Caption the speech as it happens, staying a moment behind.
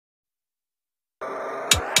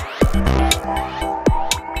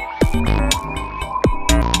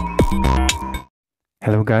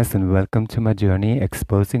Hello, guys, and welcome to my journey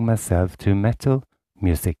exposing myself to metal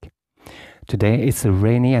music. Today it's a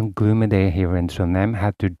rainy and gloomy day here in Trondheim.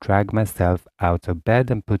 Had to drag myself out of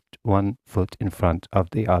bed and put one foot in front of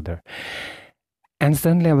the other. And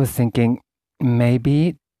suddenly I was thinking,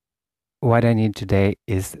 maybe what I need today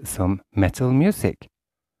is some metal music.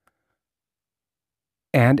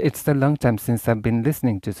 And it's a long time since I've been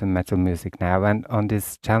listening to some metal music now, and on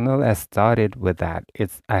this channel I started with that.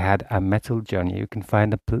 I had a metal journey. You can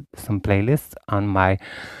find some playlists on my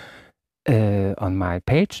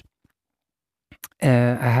page. I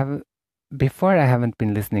haven't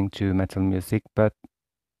been listening to metal music, but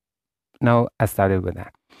now I started with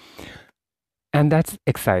that, and that's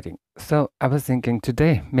exciting. So I was thinking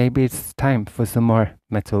today maybe it's time for some more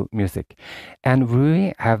metal music, and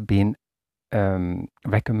Rui have been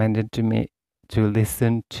recommended to me to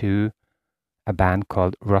listen to a band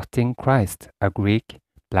called Rotting Christ, a Greek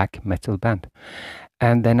black metal band.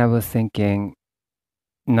 And then I was thinking,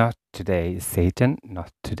 not today, Satan,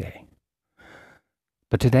 not today.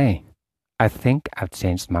 But today, I think I've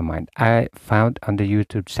changed my mind. I found on the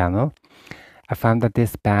YouTube channel, I found that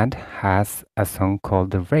this band has a song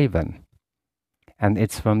called The Raven. And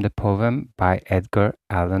it's from the poem by Edgar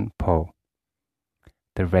Allan Poe,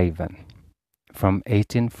 The Raven, from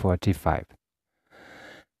 1845.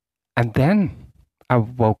 And then I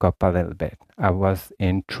woke up a little bit. I was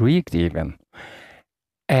intrigued even.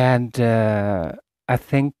 And I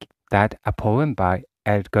think that a poem by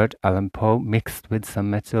Edgar Allan Poe mixed with some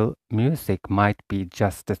metal music might be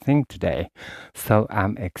just the thing today. So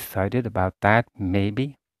I'm excited about that.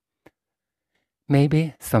 Maybe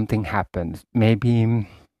something happens. Maybe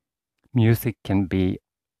music can be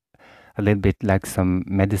a little bit like some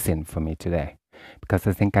medicine for me today, because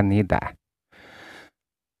I think I need that.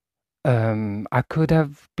 I could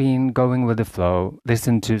have been going with the flow,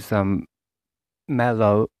 listen to some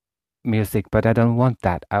mellow music, but I don't want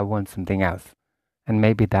that. I want something else. And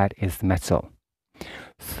maybe that is metal.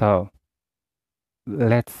 So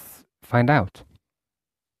let's find out.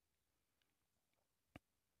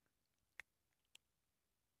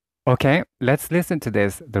 Okay, let's listen to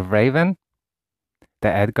this. The Raven, the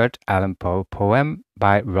Edgar Allan Poe poem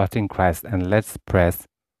by Rotting Christ, and let's press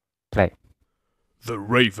play. The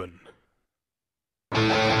Raven.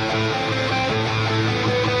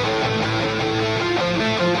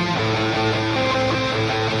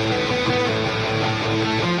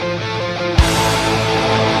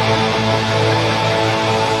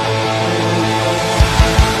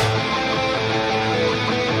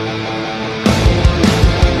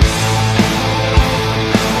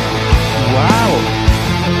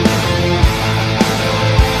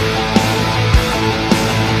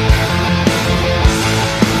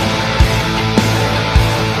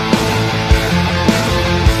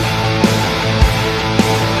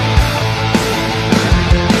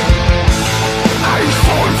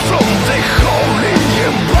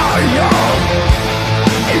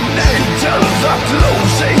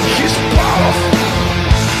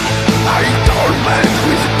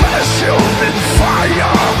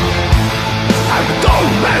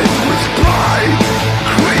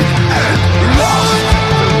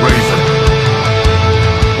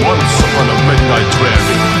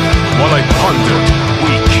 While I pondered,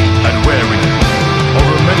 weak and weary,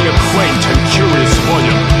 over many a quaint and curious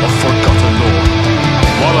volume of forgotten lore,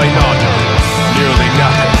 while I nodded, nearly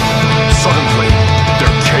napping, suddenly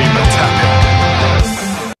there came a tapping.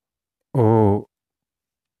 Oh,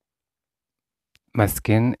 my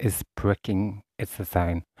skin is pricking. It's a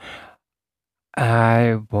sign.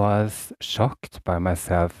 I was shocked by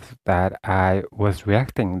myself that I was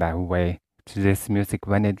reacting that way to this music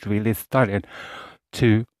when it really started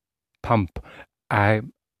to pump.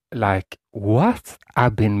 I'm like, what?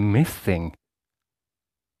 I've been missing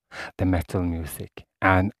the metal music,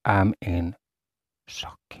 and I'm in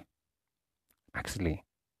shock. Actually,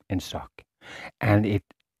 in shock. And it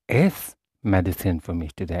is medicine for me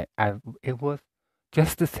today. It was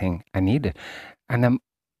just the thing I needed. And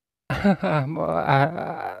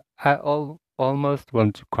I almost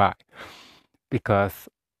want to cry, because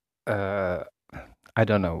I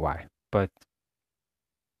don't know why, but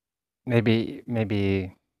maybe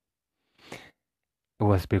it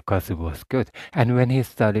was because it was good. And when he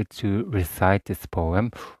started to recite this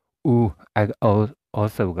poem, ooh, I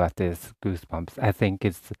also got this goosebumps. I think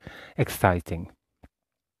it's exciting.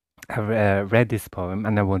 I read this poem,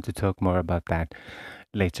 and I want to talk more about that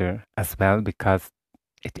later as well, because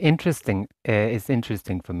it's interesting. It's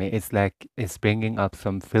interesting for me. It's like it's bringing up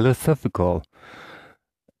some philosophical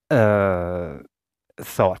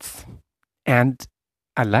thoughts, and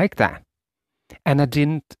I like that. And I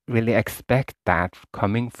didn't really expect that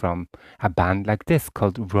coming from a band like this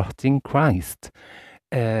called Rotting Christ.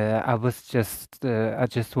 I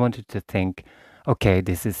just wanted to think, okay,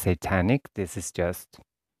 this is satanic. This is just,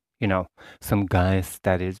 some guys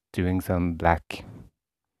that is doing some black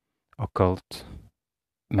occult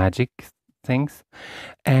magic things.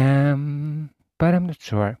 But I'm not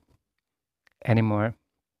sure anymore.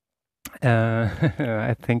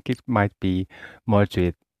 I think it might be more to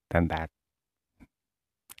it than that.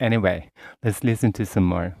 Anyway, let's listen to some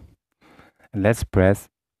more. Let's press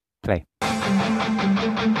play.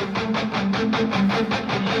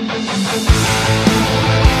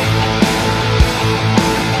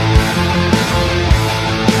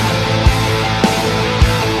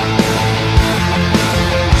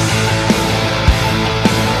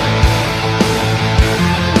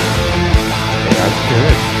 They are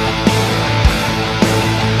good.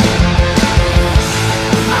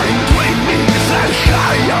 I'm dreaming that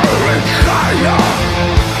higher and higher.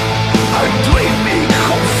 I'm dreaming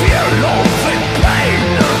of fear, love and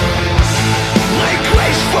pain. Like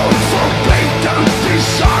graceful forbidden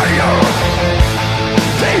desire.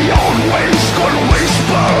 They always could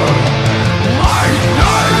whisper my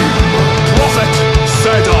name. Prophet,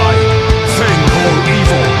 said I, thing or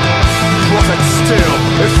evil. Prophet still,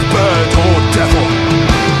 if bird or devil.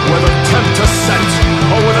 Whether tempter sent,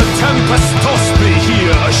 or whether tempest tossed me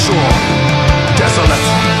here ashore. Desolate,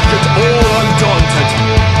 yet all undaunted,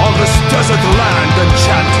 on this desert land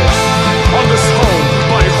enchanted, on this home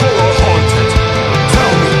by horror haunted.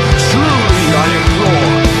 Tell me, truly I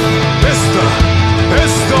implore,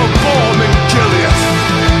 is the balm in Gilead?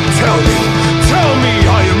 Tell me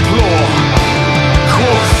I implore,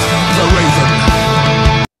 quoth the raven.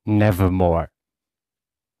 Nevermore.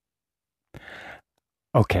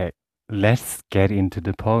 Okay, let's get into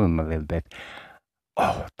the poem a little bit.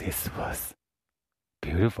 Oh, this was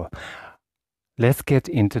beautiful. Let's get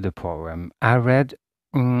into the poem. I read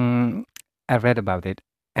about it,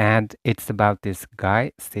 and it's about this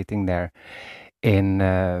guy sitting there in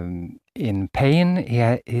pain.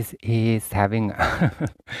 He's having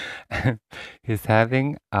he's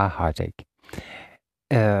having a heartache.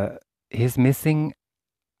 He's missing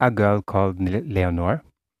a girl called Leonore,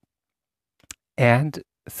 and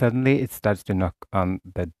suddenly it starts to knock on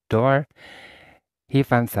the door. He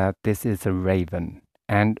finds out this is a raven,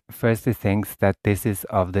 and first he thinks that this is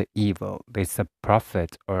of the evil. It's a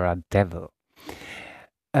prophet or a devil.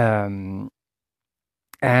 And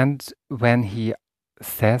when he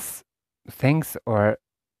says things or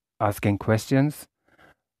asking questions,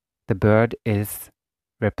 the bird is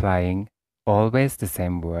replying always the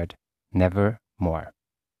same word, never more.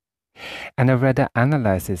 And I read an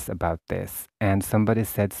analysis about this, and somebody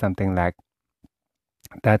said something like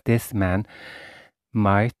that this man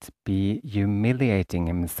might be humiliating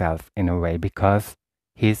himself in a way because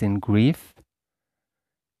he's in grief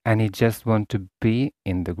and he just wants to be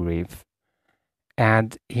in the grief.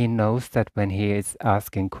 And he knows that when he is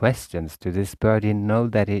asking questions to this bird, he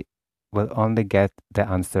knows that he will only get the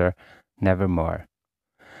answer nevermore.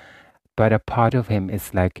 But a part of him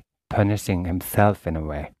is like punishing himself in a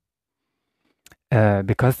way.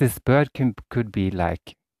 Because this bird could be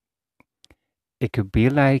like, it could be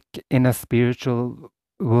like in a spiritual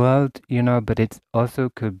world, but it also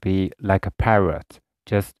could be like a parrot,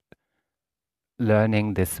 just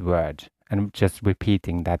learning this word and just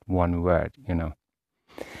repeating that one word,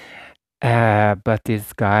 But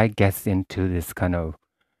this guy gets into this kind of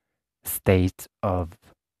state of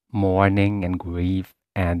mourning and grief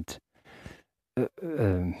and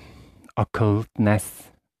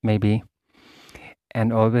occultness, maybe,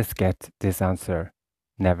 and always get this answer,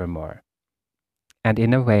 nevermore. And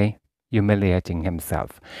in a way, humiliating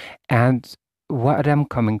himself. And what I'm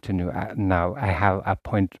coming to now, I have a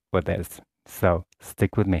point with this, so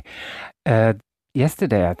stick with me.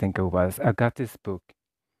 Yesterday, I think it was, I got this book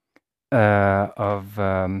of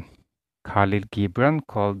Khalil Gibran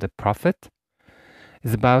called The Prophet.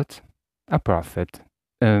 It's about a prophet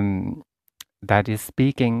that is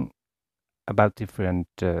speaking about different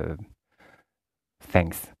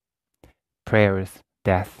things: prayers,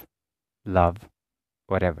 death, love,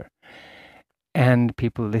 whatever, and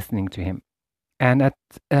people listening to him. And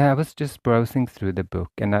I was just browsing through the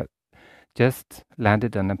book, and I just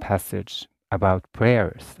landed on a passage about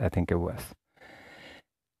prayers, I think it was.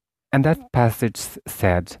 And that passage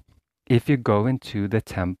said, if you go into the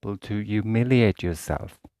temple to humiliate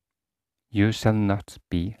yourself, you shall not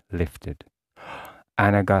be lifted.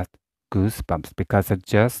 And I got goosebumps because I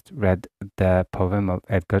just read the poem of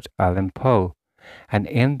Edgar Allan Poe. And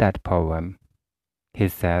in that poem, he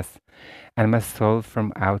says, and my soul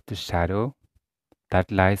from out the shadow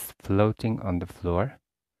that lies floating on the floor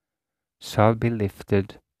shall be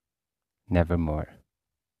lifted nevermore.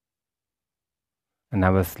 And I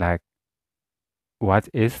was like, what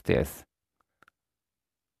is this?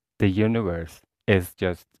 The universe is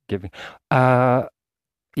just giving.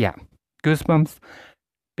 Yeah, goosebumps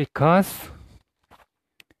because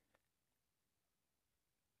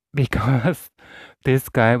this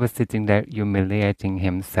guy was sitting there humiliating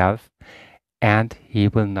himself, and he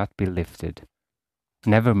will not be lifted.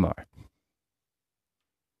 Nevermore.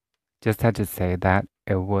 Just had to say that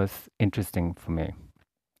it was interesting for me.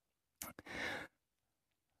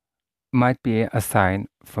 Might be a sign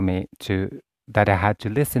for me that I had to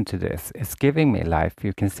listen to this. It's giving me life.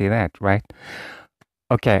 You can see that, right?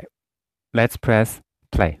 Okay, let's press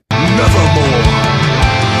play. Nevermore.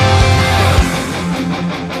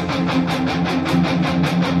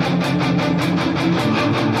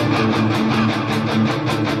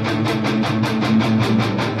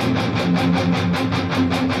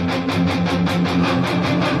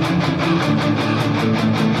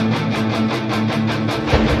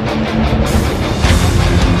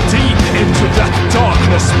 Into that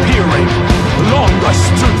darkness peering, long I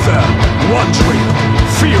stood there, wondering,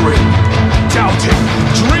 fearing, doubting,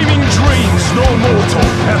 dreaming dreams no mortal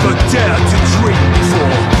ever dared to dream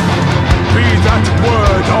before. Be that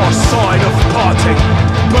word or sign of parting,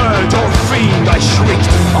 bird or fiend I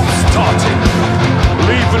shrieked, upstarting.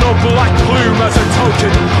 Leave no black plume as a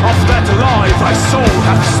token of that lie thy soul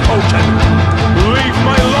hath spoken. Leave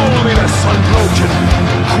my loneliness unbroken,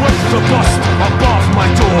 quit the bust above my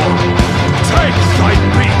door. Take thy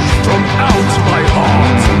beak from out my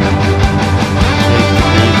heart. Ooh,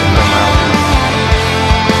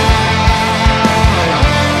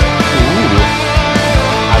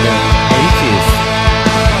 I mean, 80s,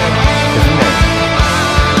 isn't it?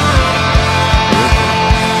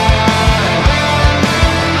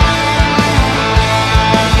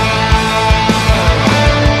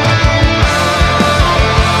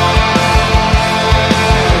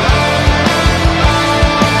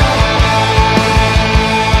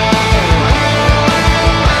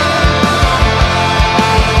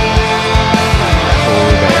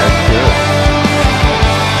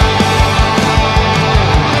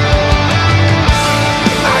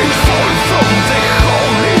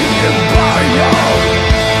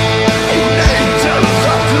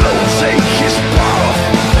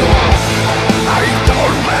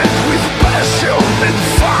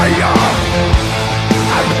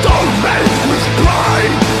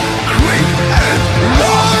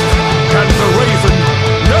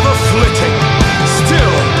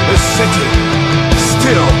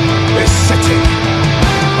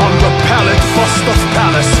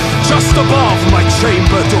 Just above my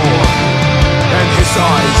chamber door, and his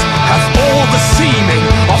eyes have all the seeming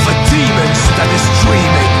of a demon's that is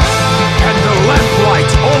dreaming, and the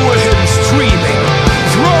lamplight over him streaming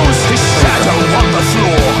throws his shadow on the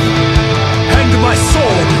floor, and my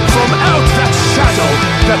soul from out that shadow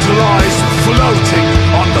that lies floating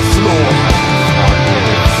on the floor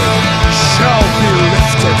shall be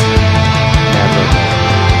lifted nevermore.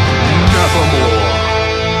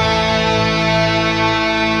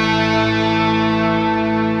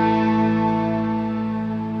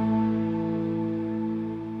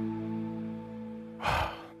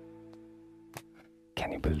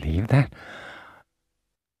 Can you believe that?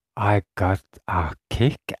 I got a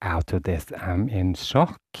kick out of this. I'm in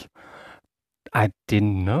shock. I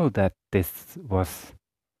didn't know that this was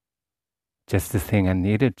just the thing I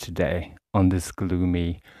needed today on this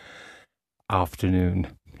gloomy afternoon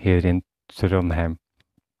here in Trondheim.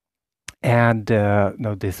 And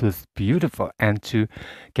no, this was beautiful. And to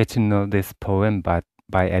get to know this poem by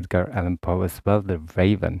Edgar Allan Poe as well, The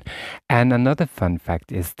Raven. And another fun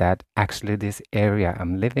fact is that actually this area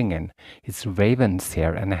I'm living in, it's ravens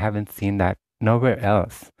here, and I haven't seen that nowhere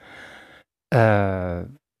else.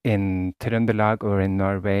 In Trøndelag or in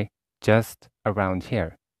Norway, just around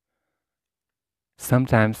here.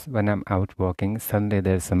 Sometimes when I'm out walking, suddenly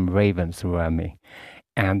there's some ravens around me,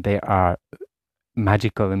 and they are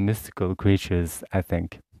magical and mystical creatures, I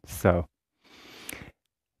think. So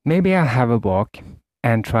maybe I'll have a walk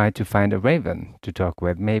and try to find a raven to talk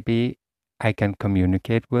with. Maybe I can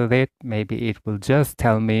communicate with it. Maybe it will just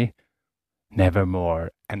tell me nevermore,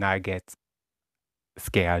 and I get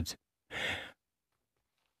scared.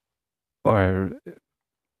 Or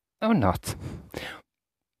not.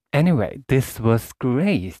 Anyway, this was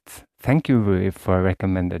great. Thank you, Rui, for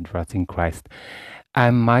recommended Rotting Christ. I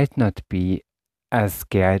might not be as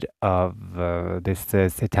scared of this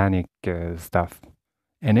satanic stuff.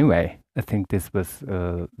 Anyway, I think this was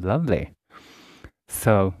lovely.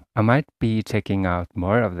 So I might be checking out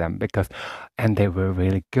more of them and they were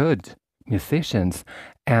really good musicians.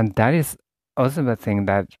 And that is also the thing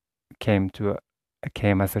that came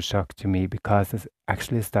as a shock to me because I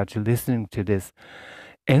actually started listening to these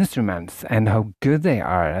instruments and how good they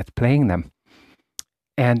are at playing them.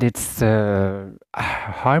 And it's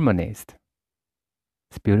harmonized.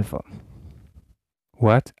 It's beautiful.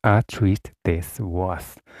 What a treat this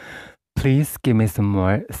was. Please give me some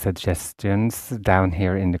more suggestions down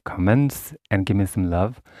here in the comments and give me some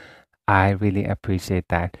love. I really appreciate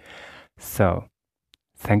that. So,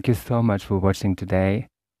 thank you so much for watching today.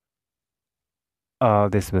 Oh,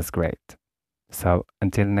 this was great. So,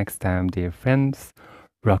 until next time, dear friends,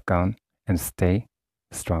 rock on and stay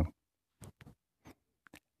strong.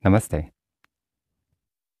 Namaste.